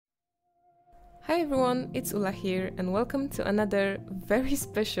Hi everyone, it's Ula here and welcome to another very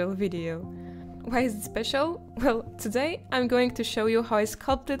special video. Why is it special? Well, today I'm going to show you how I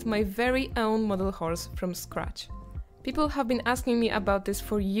sculpted my very own model horse from scratch. People have been asking me about this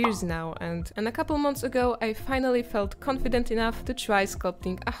for years now, and a couple months ago I finally felt confident enough to try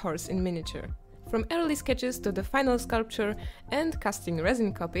sculpting a horse in miniature. From early sketches to the final sculpture and casting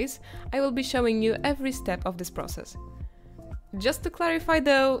resin copies, I will be showing you every step of this process. Just to clarify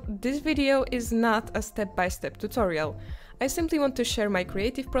though, this video is not a step-by-step tutorial. I simply want to share my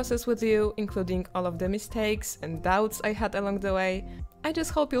creative process with you, including all of the mistakes and doubts I had along the way. I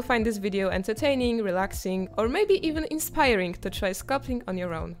just hope you'll find this video entertaining, relaxing, or maybe even inspiring to try sculpting on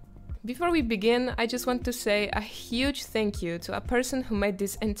your own. Before we begin, I just want to say a huge thank you to a person who made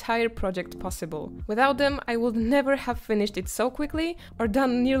this entire project possible. Without them, I would never have finished it so quickly or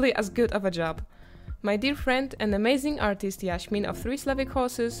done nearly as good of a job. My dear friend and amazing artist JAŚMIN of 3 Slavic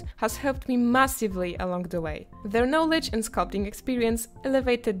Horses has helped me massively along the way. Their knowledge and sculpting experience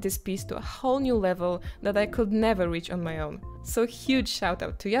elevated this piece to a whole new level that I could never reach on my own. So huge shout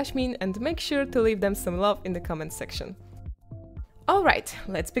out to JAŚMIN and make sure to leave them some love in the comments section. Alright,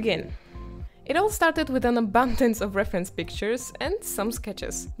 let's begin. It all started with an abundance of reference pictures and some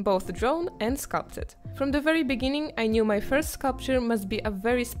sketches, both drawn and sculpted. From the very beginning I knew my first sculpture must be a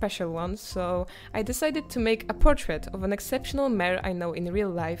very special one, so I decided to make a portrait of an exceptional mare I know in real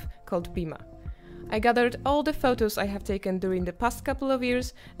life called Bima. I gathered all the photos I have taken during the past couple of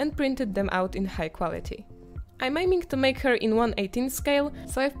years and printed them out in high quality. I'm aiming to make her in 1/18 scale,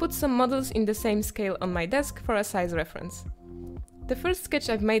 so I've put some models in the same scale on my desk for a size reference. The first sketch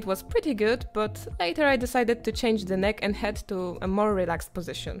I've made was pretty good, but later I decided to change the neck and head to a more relaxed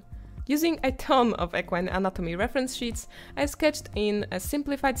position. Using a ton of equine anatomy reference sheets, I sketched in a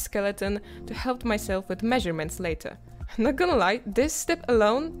simplified skeleton to help myself with measurements later. Not gonna lie, this step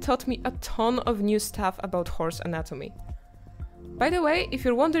alone taught me a ton of new stuff about horse anatomy. By the way, if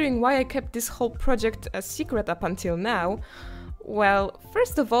you're wondering why I kept this whole project a secret up until now, well,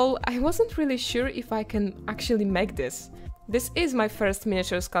 first of all, I wasn't really sure if I can actually make this. This is my first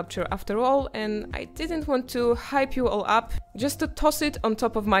miniature sculpture after all, and I didn't want to hype you all up just to toss it on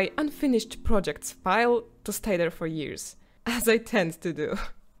top of my unfinished projects pile to stay there for years, as I tend to do.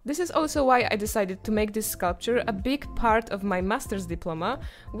 This is also why I decided to make this sculpture a big part of my master's diploma,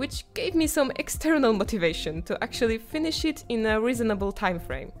 which gave me some external motivation to actually finish it in a reasonable time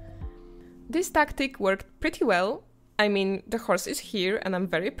frame. This tactic worked pretty well. I mean, the horse is here and I'm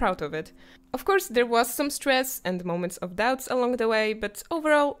very proud of it. Of course, there was some stress and moments of doubts along the way, but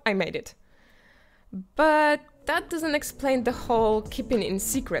overall, I made it. But that doesn't explain the whole keeping in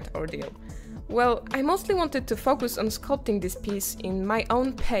secret ordeal. Well, I mostly wanted to focus on sculpting this piece in my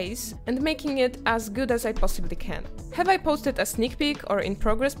own pace and making it as good as I possibly can. Have I posted a sneak peek or in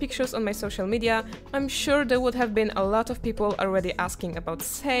progress pictures on my social media, I'm sure there would have been a lot of people already asking about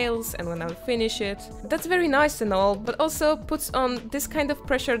sales and when I'll finish it. That's very nice and all, but also puts on this kind of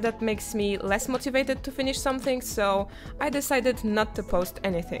pressure that makes me less motivated to finish something, so I decided not to post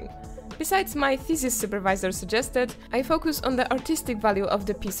anything. Besides, my thesis supervisor suggested I focus on the artistic value of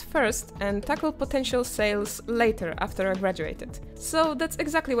the piece first and tackle potential sales later after I graduated. So that's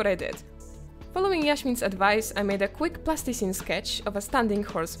exactly what I did. Following JAŚMIN's advice, I made a quick plasticine sketch of a standing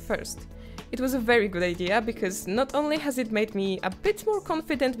horse first. It was a very good idea because not only has it made me a bit more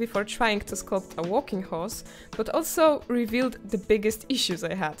confident before trying to sculpt a walking horse, but also revealed the biggest issues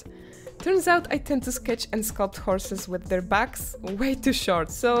I had. Turns out I tend to sketch and sculpt horses with their backs way too short,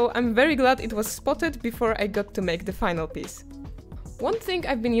 so I'm very glad it was spotted before I got to make the final piece. One thing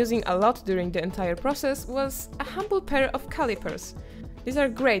I've been using a lot during the entire process was a humble pair of calipers. These are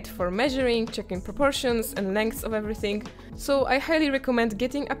great for measuring, checking proportions and lengths of everything, so I highly recommend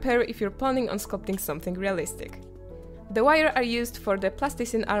getting a pair if you're planning on sculpting something realistic. The wire I used for the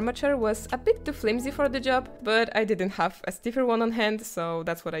plasticine armature was a bit too flimsy for the job, but I didn't have a stiffer one on hand, so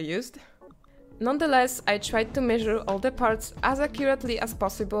that's what I used. Nonetheless, I tried to measure all the parts as accurately as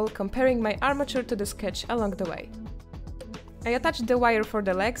possible, comparing my armature to the sketch along the way. I attached the wire for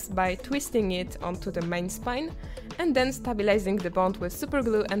the legs by twisting it onto the main spine, and then stabilizing the bond with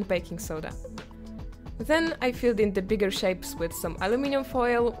superglue and baking soda. Then I filled in the bigger shapes with some aluminum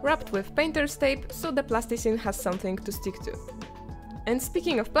foil, wrapped with painter's tape, so the plasticine has something to stick to. And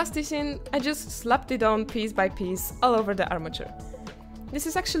speaking of plasticine, I just slapped it on piece by piece all over the armature. This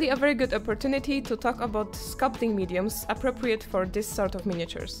is actually a very good opportunity to talk about sculpting mediums appropriate for this sort of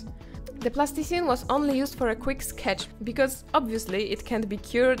miniatures. The plasticine was only used for a quick sketch, because obviously it can't be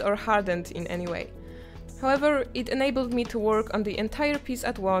cured or hardened in any way. However, it enabled me to work on the entire piece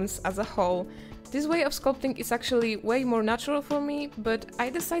at once as a whole, This way of sculpting is actually way more natural for me, but I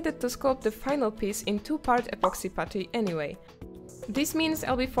decided to sculpt the final piece in 2-part epoxy putty anyway. This means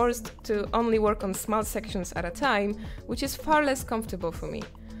I'll be forced to only work on small sections at a time, which is far less comfortable for me.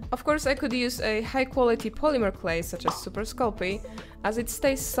 Of course, I could use a high-quality polymer clay such as Super Sculpey, as it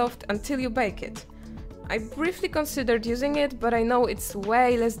stays soft until you bake it. I briefly considered using it, but I know it's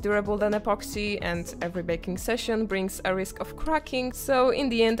way less durable than epoxy and every baking session brings a risk of cracking, so in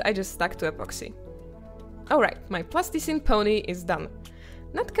the end I just stuck to epoxy. Alright, my plasticine pony is done.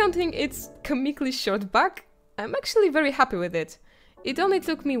 Not counting its comically short back, I'm actually very happy with it. It only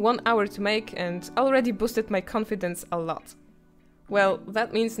took me 1 hour to make and already boosted my confidence a lot. Well,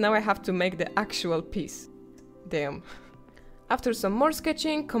 that means now I have to make the actual piece. Damn. After some more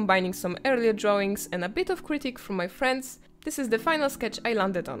sketching, combining some earlier drawings and a bit of critique from my friends, this is the final sketch I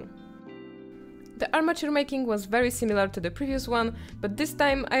landed on. The armature making was very similar to the previous one, but this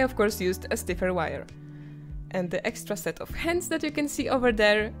time I of course used a stiffer wire. And the extra set of hands that you can see over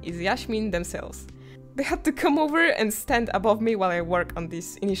there is JAŚMIN themselves. They had to come over and stand above me while I work on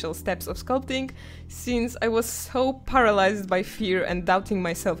these initial steps of sculpting, since I was so paralyzed by fear and doubting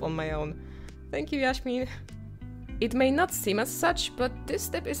myself on my own. Thank you, JAŠMIN. It may not seem as such, but this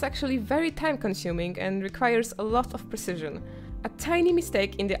step is actually very time-consuming and requires a lot of precision. A tiny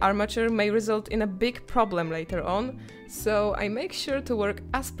mistake in the armature may result in a big problem later on, so I make sure to work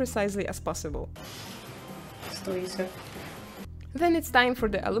as precisely as possible. Then it's time for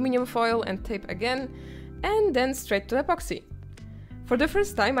the aluminum foil and tape again, and then straight to epoxy. For the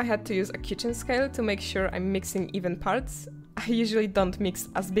first time I had to use a kitchen scale to make sure I'm mixing even parts. I usually don't mix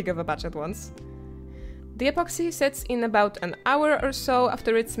as big of a batch at once. The epoxy sets in about an hour or so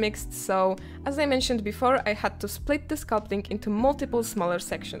after it's mixed, so, as I mentioned before, I had to split the sculpting into multiple smaller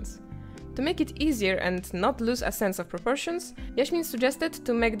sections. To make it easier and not lose a sense of proportions, JAŠMIN suggested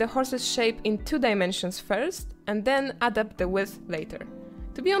to make the horse's shape in 2 dimensions first, and then add up the width later.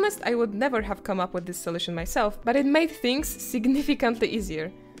 To be honest, I would never have come up with this solution myself, but it made things significantly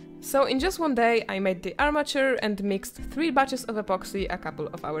easier. So in just 1 day, I made the armature and mixed 3 batches of epoxy a couple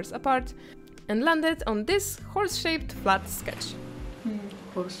of hours apart, and landed on this horse-shaped flat sketch.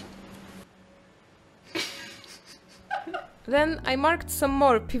 Horse. Then I marked some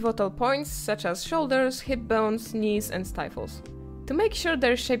more pivotal points such as shoulders, hip bones, knees and stifles. To make sure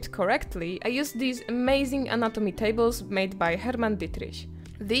they're shaped correctly, I used these amazing anatomy tables made by Hermann Dietrich.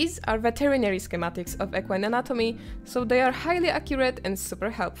 These are veterinary schematics of equine anatomy, so they are highly accurate and super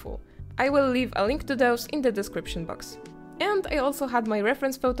helpful. I will leave a link to those in the description box. And I also had my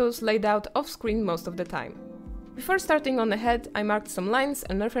reference photos laid out off-screen most of the time. Before starting on the head, I marked some lines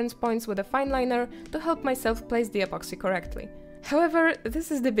and reference points with a fine liner to help myself place the epoxy correctly. However, this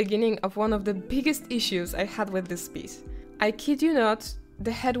is the beginning of one of the biggest issues I had with this piece. I kid you not,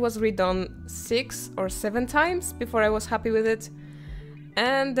 the head was redone 6 or 7 times before I was happy with it.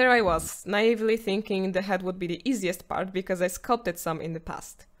 And there I was, naively thinking the head would be the easiest part because I sculpted some in the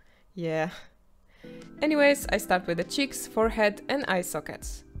past. Yeah. Anyways, I start with the cheeks, forehead and eye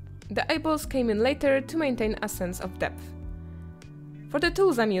sockets. The eyeballs came in later to maintain a sense of depth. For the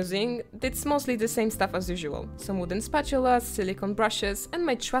tools I'm using, it's mostly the same stuff as usual. Some wooden spatulas, silicone brushes and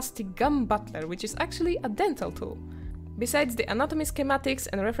my trusty gum butler, which is actually a dental tool. Besides the anatomy schematics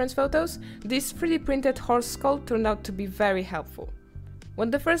and reference photos, this 3D printed horse skull turned out to be very helpful. When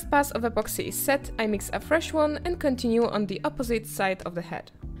the first pass of epoxy is set, I mix a fresh one and continue on the opposite side of the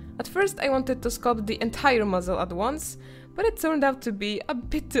head. At first I wanted to sculpt the entire muzzle at once, but it turned out to be a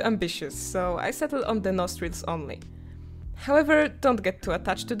bit too ambitious, so I settled on the nostrils only. However, don't get too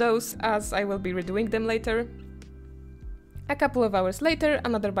attached to those, as I will be redoing them later. A couple of hours later,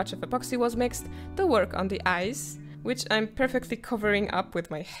 another batch of epoxy was mixed to work on the eyes, which I'm perfectly covering up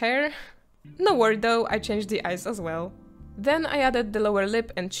with my hair. No worry though, I changed the eyes as well. Then I added the lower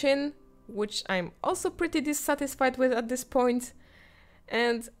lip and chin, which I'm also pretty dissatisfied with at this point.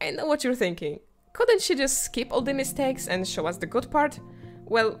 And I know what you're thinking. Couldn't she just skip all the mistakes and show us the good part?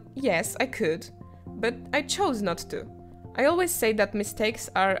 Well, yes, I could, but I chose not to. I always say that mistakes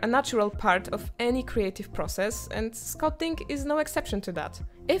are a natural part of any creative process, and sculpting is no exception to that.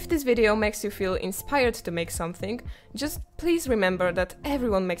 If this video makes you feel inspired to make something, just please remember that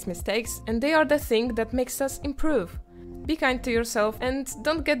everyone makes mistakes and they are the thing that makes us improve. Be kind to yourself and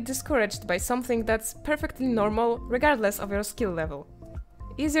don't get discouraged by something that's perfectly normal regardless of your skill level.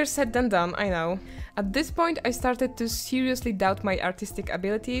 Easier said than done, I know. At this point I started to seriously doubt my artistic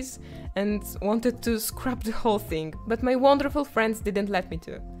abilities and wanted to scrap the whole thing, but my wonderful friends didn't let me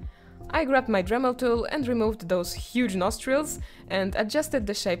to. I grabbed my Dremel tool and removed those huge nostrils and adjusted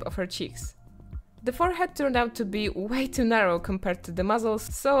the shape of her cheeks. The forehead turned out to be way too narrow compared to the muzzles,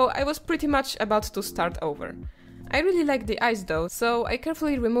 so I was pretty much about to start over. I really liked the eyes though, so I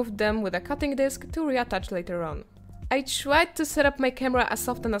carefully removed them with a cutting disc to reattach later on. I tried to set up my camera as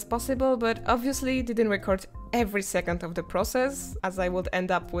often as possible, but obviously didn't record every second of the process, as I would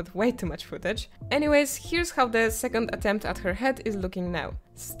end up with way too much footage. Anyways, here's how the second attempt at her head is looking now.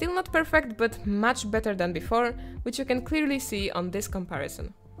 Still not perfect, but much better than before, which you can clearly see on this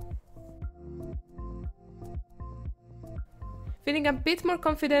comparison. Feeling a bit more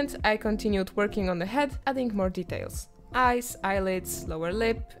confident, I continued working on the head, adding more details. Eyes, eyelids, lower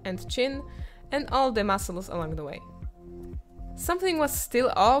lip and chin, and all the muscles along the way. Something was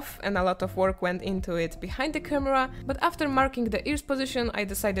still off and a lot of work went into it behind the camera, but after marking the ears position I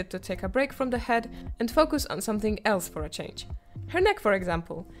decided to take a break from the head and focus on something else for a change. Her neck, for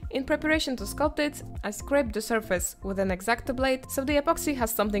example. In preparation to sculpt it, I scraped the surface with an X-Acto blade so the epoxy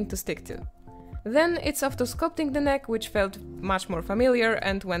has something to stick to. Then it's off to sculpting the neck, which felt much more familiar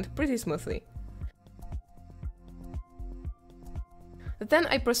and went pretty smoothly. Then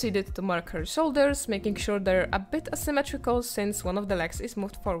I proceeded to mark her shoulders, making sure they're a bit asymmetrical since one of the legs is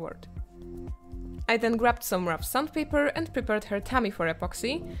moved forward. I then grabbed some rough sandpaper and prepared her tummy for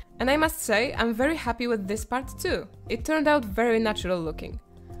epoxy, and I must say I'm very happy with this part too. It turned out very natural looking.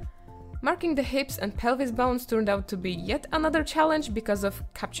 Marking the hips and pelvis bones turned out to be yet another challenge because of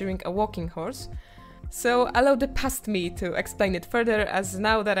capturing a walking horse, so allow the past me to explain it further, as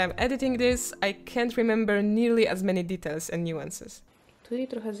now that I'm editing this, I can't remember nearly as many details and nuances. Tutaj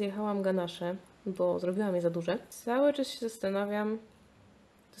trochę zjechałam ganasze, bo zrobiłam je za duże. Cały czas się zastanawiam,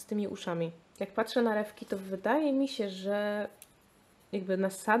 co z tymi uszami. Jak patrzę na rewki, to wydaje mi się, że jakby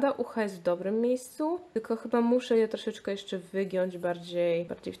nasada ucha jest w dobrym miejscu, tylko chyba muszę je troszeczkę jeszcze wygiąć bardziej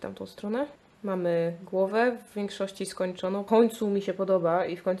w tamtą stronę. Mamy głowę w większości skończoną. W końcu mi się podoba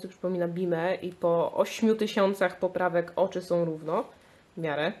i w końcu przypomina Bimę i po 8000 poprawek oczy są równo. W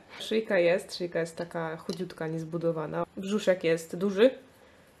miarę. Szyjka jest taka chudziutka, niezbudowana. Brzuszek jest duży.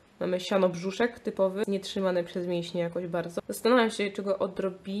 Mamy siano-brzuszek typowy, nie trzymany przez mięśnie jakoś bardzo. Zastanawiam się, czy go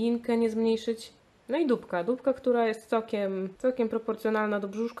odrobinkę nie zmniejszyć. No i dupka, która jest całkiem proporcjonalna do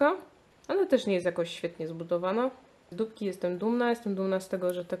brzuszka, ale też nie jest jakoś świetnie zbudowana. Z dupki jestem dumna z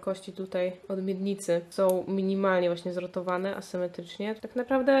tego, że te kości tutaj od miednicy są minimalnie właśnie zrotowane, asymetrycznie. Tak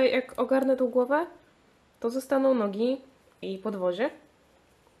naprawdę jak ogarnę tą głowę, to zostaną nogi i podwozie,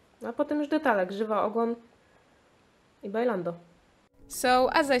 a potem już detale, grzywa, ogon i bailando.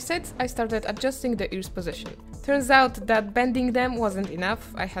 So, as I said, I started adjusting the ears position. Turns out that bending them wasn't enough.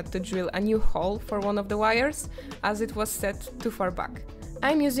 I had to drill a new hole for one of the wires, as it was set too far back.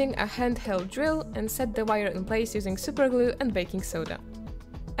 I'm using a handheld drill and set the wire in place using superglue and baking soda.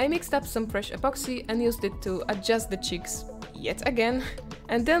 I mixed up some fresh epoxy and used it to adjust the cheeks yet again,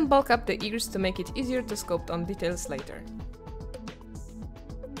 and then bulk up the ears to make it easier to sculpt on details later.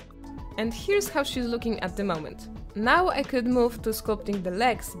 And here's how she's looking at the moment. Now I could move to sculpting the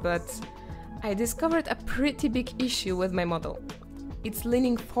legs, but I discovered a pretty big issue with my model. It's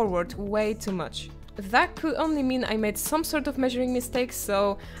leaning forward way too much. That could only mean I made some sort of measuring mistake,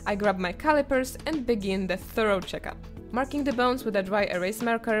 so I grabbed my calipers and begin the thorough checkup. Marking the bones with a dry erase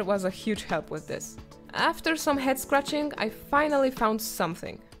marker was a huge help with this. After some head scratching, I finally found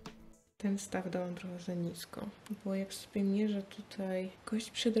something. Ten staw dałam trochę za nisko, bo jak sobie mierzę tutaj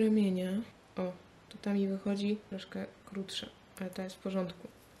kość przedramienia, to tam mi wychodzi troszkę krótsza, ale to jest w porządku.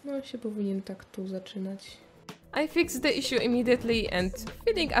 No się powinien tak tu zaczynać. I fixed the issue immediately and,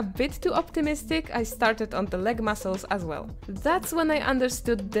 feeling a bit too optimistic, I started on the leg muscles as well. That's when I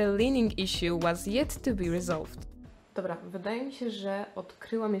understood the leaning issue was yet to be resolved. Dobra, wydaje mi się, że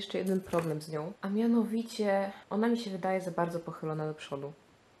odkryłam jeszcze jeden problem z nią, a mianowicie ona mi się wydaje za bardzo pochylona do przodu.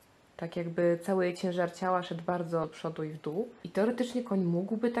 Tak jakby cały jej ciężar ciała szedł bardzo do przodu i w dół. I teoretycznie koń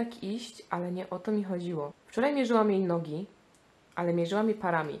mógłby tak iść, ale nie o to mi chodziło. Wczoraj mierzyłam jej nogi, ale mierzyłam je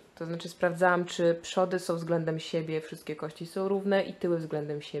parami. To znaczy sprawdzałam, czy przody są względem siebie, wszystkie kości są równe i tyły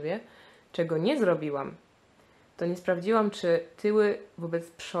względem siebie. Czego nie zrobiłam, to nie sprawdziłam, czy tyły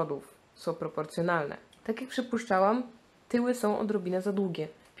wobec przodów są proporcjonalne. Tak jak przypuszczałam, tyły są odrobinę za długie.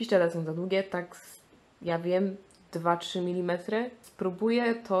 Piszczele są za długie, tak ja wiem, 2-3 mm.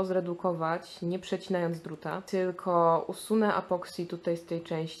 Spróbuję to zredukować, nie przecinając druta, tylko usunę epoksy tutaj z tej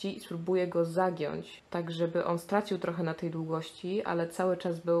części i spróbuję go zagiąć, tak żeby on stracił trochę na tej długości, ale cały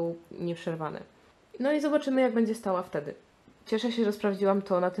czas był nieprzerwany. No i zobaczymy, jak będzie stała wtedy. Cieszę się, że sprawdziłam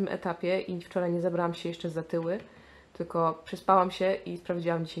to na tym etapie i wczoraj nie zabrałam się jeszcze za tyły, tylko przespałam się i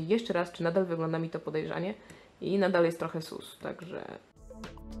sprawdziłam dzisiaj jeszcze raz, czy nadal wygląda mi to podejrzanie i nadal jest trochę sus, także...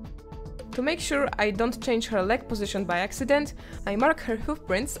 To make sure I don't change her leg position by accident, I mark her hoof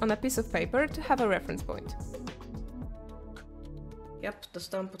prints on a piece of paper to have a reference point.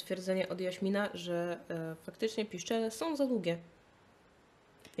 Dostałam potwierdzenie od Jaśmina, że faktycznie piszczele są za długie.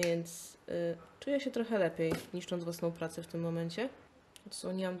 Więc czuję się trochę lepiej, niszcząc własną pracę w tym momencie.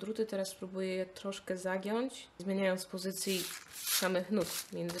 Odsłoniłam druty, teraz spróbuję je troszkę zagiąć, zmieniając pozycji samych nóg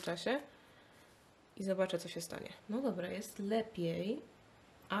w międzyczasie. I zobaczę, co się stanie. No dobra, jest lepiej,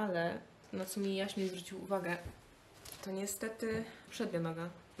 ale na co mi Jaśmin zwrócił uwagę, to niestety przednia noga.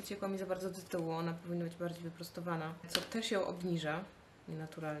 Uciekła mi za bardzo do tyłu, ona powinna być bardziej wyprostowana, co też ją obniża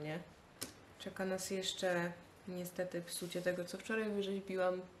nienaturalnie. Czeka nas jeszcze niestety psucie tego, co wczoraj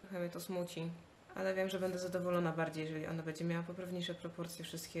wyrzeźbiłam. Trochę mnie to smuci, ale wiem, że będę zadowolona bardziej, jeżeli ona będzie miała poprawniejsze proporcje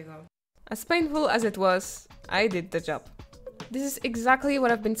wszystkiego. As painful as it was, I did the job. This is exactly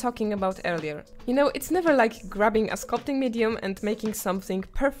what I've been talking about earlier. You know, it's never like grabbing a sculpting medium and making something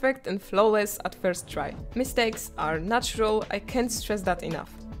perfect and flawless at first try. Mistakes are natural, I can't stress that enough.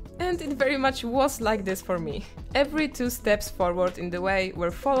 And it very much was like this for me. Every 2 steps forward in the way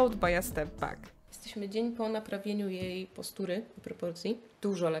were followed by a step back. Jesteśmy dzień po naprawieniu jej postury i proporcji.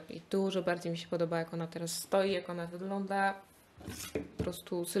 Dużo lepiej, dużo bardziej mi się podoba, jak ona teraz stoi, jak ona wygląda. Po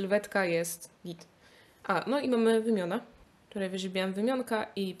prostu sylwetka jest git. No i mamy wymiona. Wczoraj wyrzeźbiłam wymionka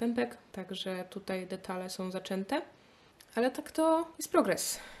i pępek, także tutaj detale są zaczęte. Ale tak to jest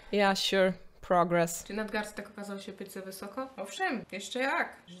progres. Yeah, sure. Progress. Czy nadgarstek okazał się być za wysoko? Owszem, jeszcze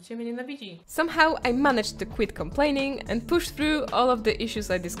jak. Życie mnie nienawidzi. Somehow I managed to quit complaining and push through all of the issues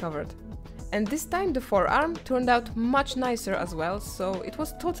I discovered. And this time the forearm turned out much nicer as well, so it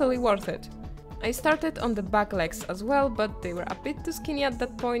was totally worth it. I started on the back legs as well, but they were a bit too skinny at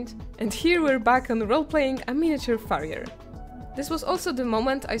that point. And here we're back on role-playing a miniature farrier. This was also the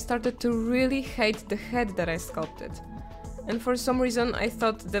moment I started to really hate the head that I sculpted. And for some reason I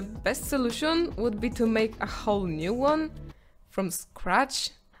thought the best solution would be to make a whole new one from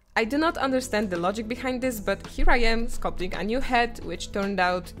scratch. I do not understand the logic behind this, but here I am sculpting a new head, which turned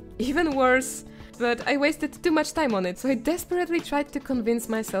out even worse. But I wasted too much time on it, so I desperately tried to convince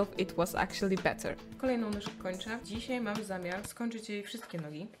myself it was actually better. Kolejną nóżkę kończę. Dzisiaj mam zamiar skończyć jej wszystkie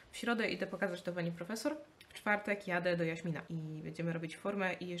nogi. W środę idę pokazać to pani profesor. W czwartek jadę do Jaśmina i będziemy robić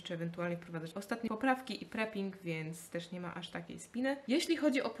formę i jeszcze ewentualnie wprowadzać ostatnie poprawki i prepping, więc też nie ma aż takiej spiny. Jeśli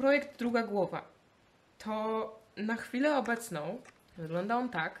chodzi o projekt Druga Głowa, to na chwilę obecną wygląda on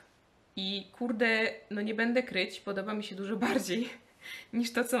tak i kurde, no nie będę kryć, podoba mi się dużo bardziej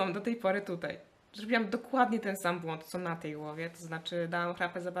niż to, co mam do tej pory tutaj. Zrobiłam dokładnie ten sam błąd, co na tej głowie, to znaczy dałam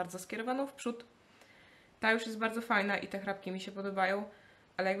chrapę za bardzo skierowaną w przód. Ta już jest bardzo fajna i te chrapki mi się podobają,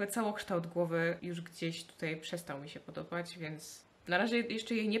 ale jakby całokształt głowy już gdzieś tutaj przestał mi się podobać, więc na razie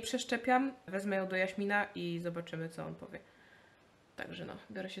jeszcze jej nie przeszczepiam. Wezmę ją do Jaśmina i zobaczymy, co on powie. Także no,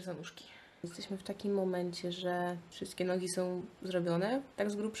 biorę się za nóżki. Jesteśmy w takim momencie, że wszystkie nogi są zrobione,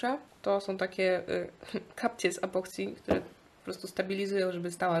 tak z grubsza. To są takie kapcie z epoksji, które po prostu stabilizują,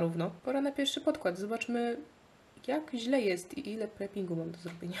 żeby stała równo. Pora na pierwszy podkład. Zobaczmy, jak źle jest i ile preppingu mam do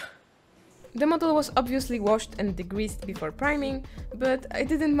zrobienia. The model was obviously washed and degreased before priming, but I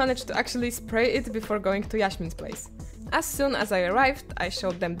didn't manage to actually spray it before going to Jaśmin's place. As soon as I arrived, I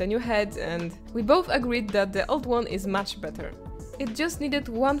showed them the new head and we both agreed that the old one is much better. It just needed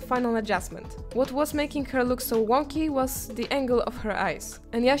one final adjustment. What was making her look so wonky was the angle of her eyes,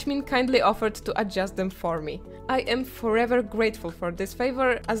 and Jaśmin kindly offered to adjust them for me. I am forever grateful for this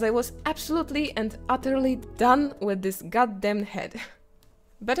favor, as I was absolutely and utterly done with this goddamn head.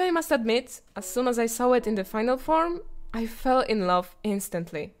 But I must admit, as soon as I saw it in the final form, I fell in love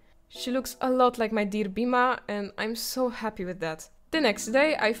instantly. She looks a lot like my dear Bima, and I'm so happy with that. The next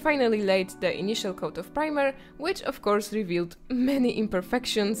day, I finally laid the initial coat of primer, which of course revealed many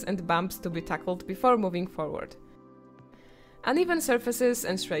imperfections and bumps to be tackled before moving forward. Uneven surfaces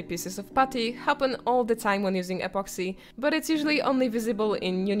and stray pieces of putty happen all the time when using epoxy, but it's usually only visible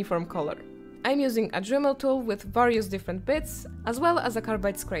in uniform color. I'm using a Dremel tool with various different bits, as well as a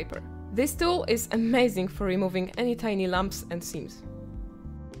carbide scraper. This tool is amazing for removing any tiny lumps and seams.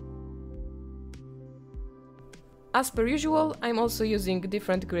 As per usual, I'm also using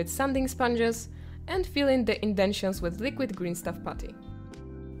different grit sanding sponges and fill in the indentions with liquid green stuff putty.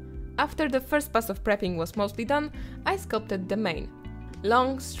 After the first pass of prepping was mostly done, I sculpted the mane.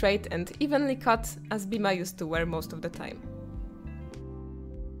 Long, straight and evenly cut, as Bima used to wear most of the time.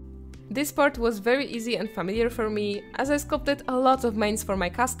 This part was very easy and familiar for me, as I sculpted a lot of manes for my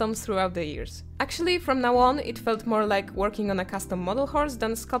customs throughout the years. Actually, from now on, it felt more like working on a custom model horse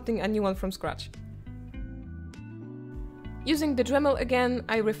than sculpting a new one from scratch. Using the Dremel again,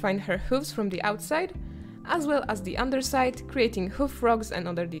 I refined her hooves from the outside, as well as the underside, creating hoof frogs and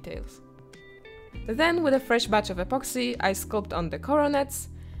other details. Then, with a fresh batch of epoxy, I sculpt on the coronets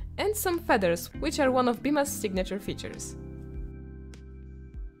and some feathers, which are one of Bima's signature features.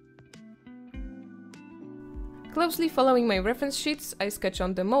 Closely following my reference sheets, I sketch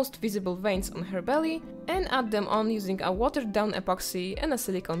on the most visible veins on her belly and add them on using a watered-down epoxy and a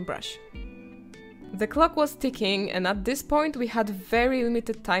silicone brush. The clock was ticking, and at this point we had very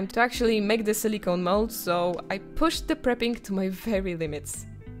limited time to actually make the silicone mold, so I pushed the prepping to my very limits.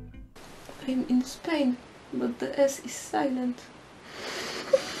 I'm in Spain, but the S is silent.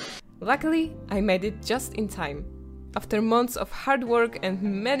 Luckily, I made it just in time. After months of hard work and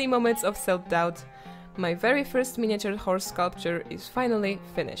many moments of self-doubt, my very first miniature horse sculpture is finally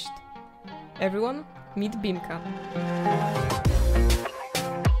finished. Everyone, meet Bimka.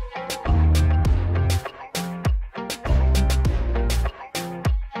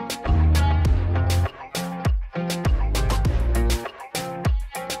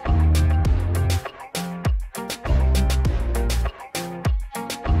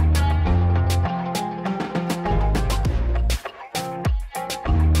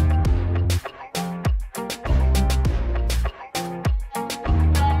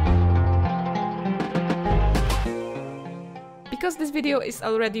 Because this video is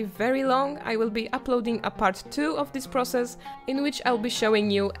already very long, I will be uploading a part 2 of this process, in which I'll be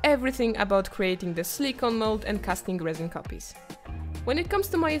showing you everything about creating the silicone mold and casting resin copies. When it comes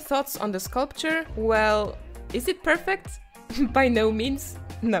to my thoughts on the sculpture, well, is it perfect? By no means,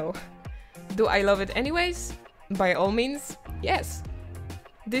 no. Do I love it anyways? By all means, yes.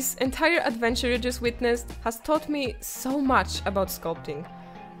 This entire adventure you just witnessed has taught me so much about sculpting.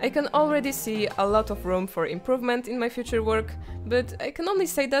 I can already see a lot of room for improvement in my future work, but I can only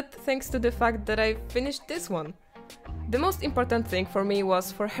say that thanks to the fact that I finished this one. The most important thing for me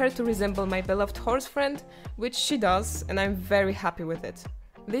was for her to resemble my beloved horse friend, which she does, and I'm very happy with it.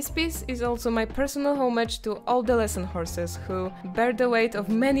 This piece is also my personal homage to all the lesson horses who bear the weight of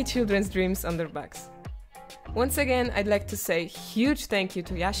many children's dreams on their backs. Once again, I'd like to say huge thank you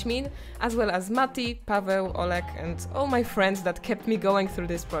to JAŚMIN, as well as Mati, Paweł, Oleg, and all my friends that kept me going through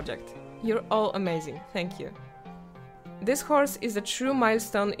this project. You're all amazing, thank you. This horse is a true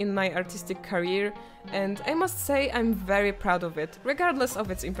milestone in my artistic career, and I must say I'm very proud of it, regardless of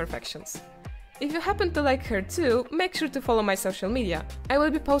its imperfections. If you happen to like her too, make sure to follow my social media. I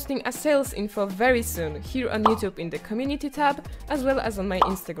will be posting a sales info very soon, here on YouTube in the community tab, as well as on my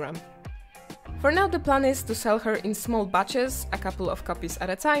Instagram. For now, the plan is to sell her in small batches, a couple of copies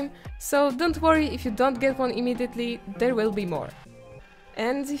at a time, so don't worry if you don't get one immediately, there will be more.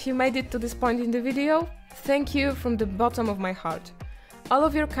 And if you made it to this point in the video, thank you from the bottom of my heart. All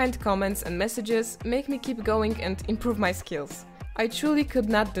of your kind comments and messages make me keep going and improve my skills. I truly could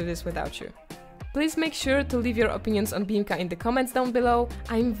not do this without you. Please make sure to leave your opinions on Bimka in the comments down below,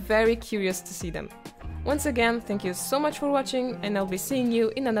 I'm very curious to see them. Once again, thank you so much for watching, and I'll be seeing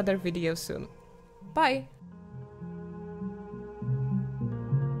you in another video soon. Bye!